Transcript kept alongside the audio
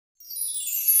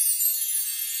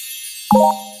I'm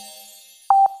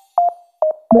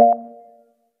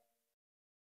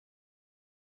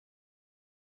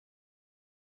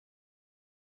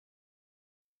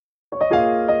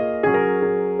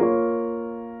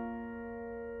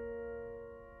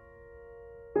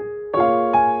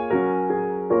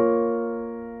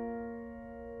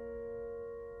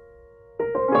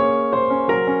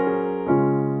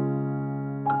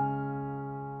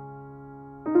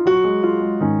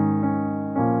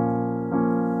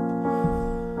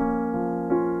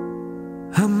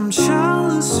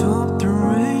jealous of the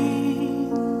rain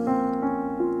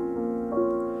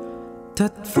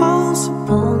that falls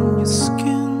upon your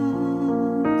skin.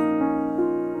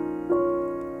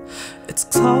 It's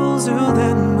closer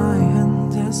than my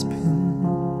hand has been.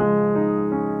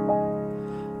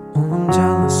 Oh, I'm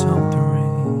jealous of the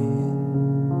rain.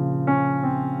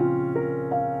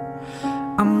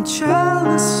 I'm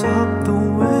jealous of the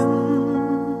wind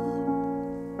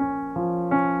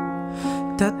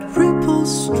that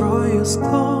ripples through your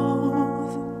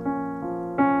clothes.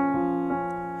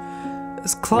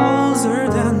 It's closer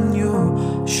than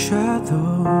your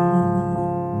shadow.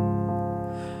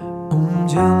 I'm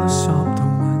jealous of the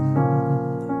wind,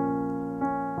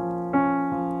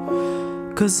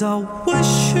 'cause I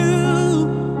wish you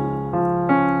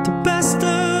the best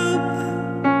of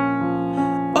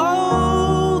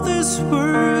all this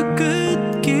world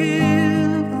could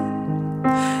give.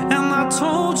 And I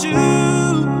told you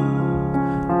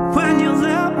when you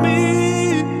left me,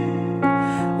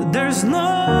 there's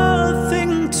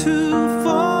nothing to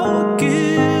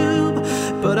forgive.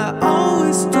 But I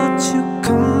always thought you'd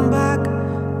come back,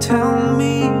 tell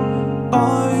me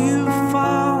all you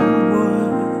found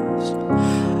was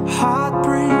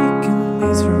heartbreak and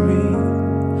misery.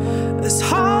 It's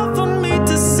hard for me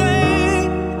to say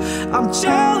I'm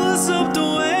jealous of the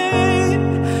way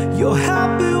you're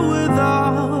happy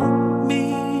without me.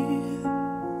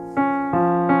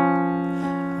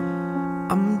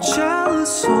 I'm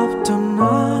jealous of the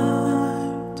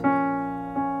night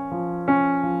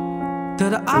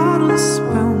that I don't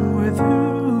spend with you.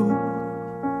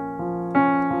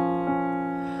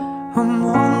 I'm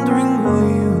wondering who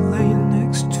you lay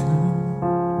next to.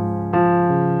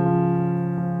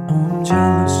 Oh, I'm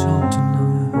jealous of the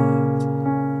night.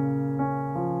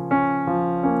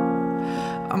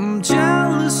 I'm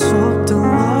jealous of the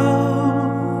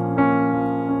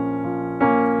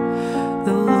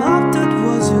love that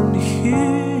wasn't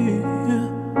here,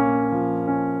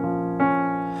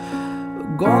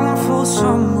 gone for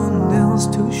someone else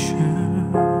to share.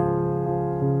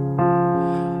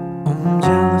 I'm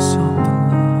jealous of the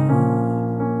love,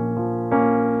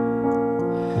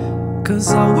 'cause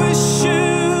I wish you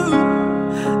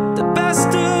the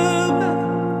best of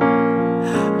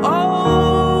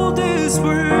all this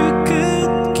world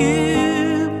could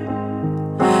give.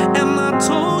 And I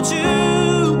told you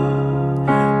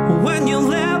when you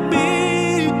left me,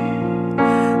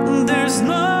 there's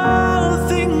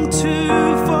nothing to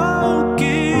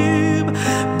forgive.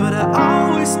 But I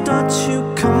always thought you'd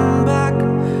come back,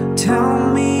 tell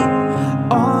me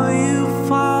all you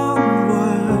found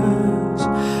was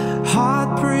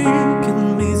heartbreak and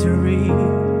misery.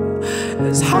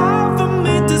 It's hard for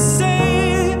me to say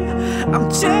I'm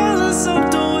jealous of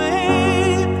the way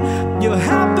you're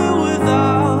happy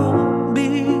without me.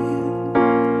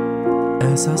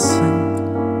 As I sink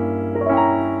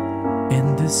in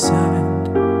the sand,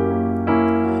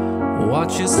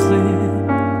 watch you slip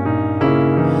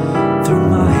through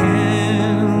my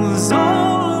hands.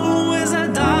 Oh, as I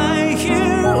die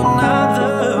here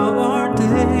another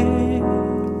day,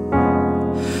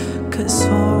 'cause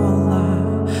all I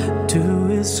do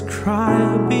is cry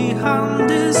behind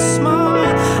this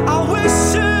smile. I wish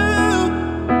you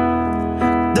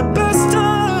the best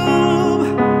of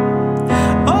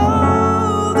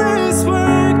all this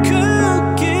world could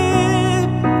give.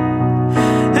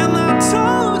 And I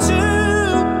told you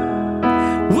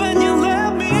when you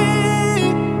left me,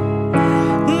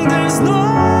 there's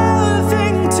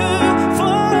nothing to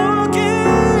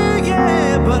forgive.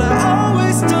 Yeah, but I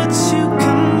always thought you'd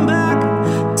come back,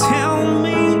 tell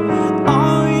me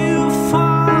all you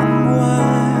found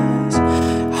was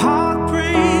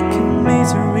heartbreak and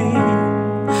misery.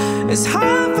 It's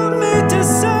hard for me to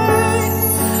say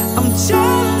I'm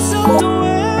jealous of the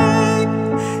way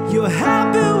you're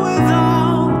happy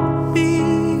without me.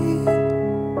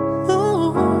 Oh,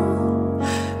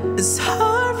 it's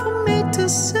hard for me to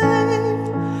say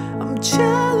I'm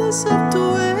jealous of the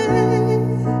way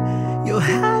you're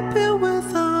happy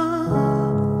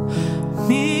without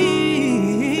me.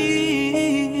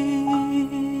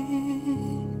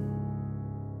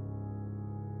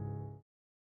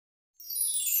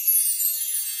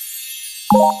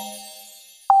 you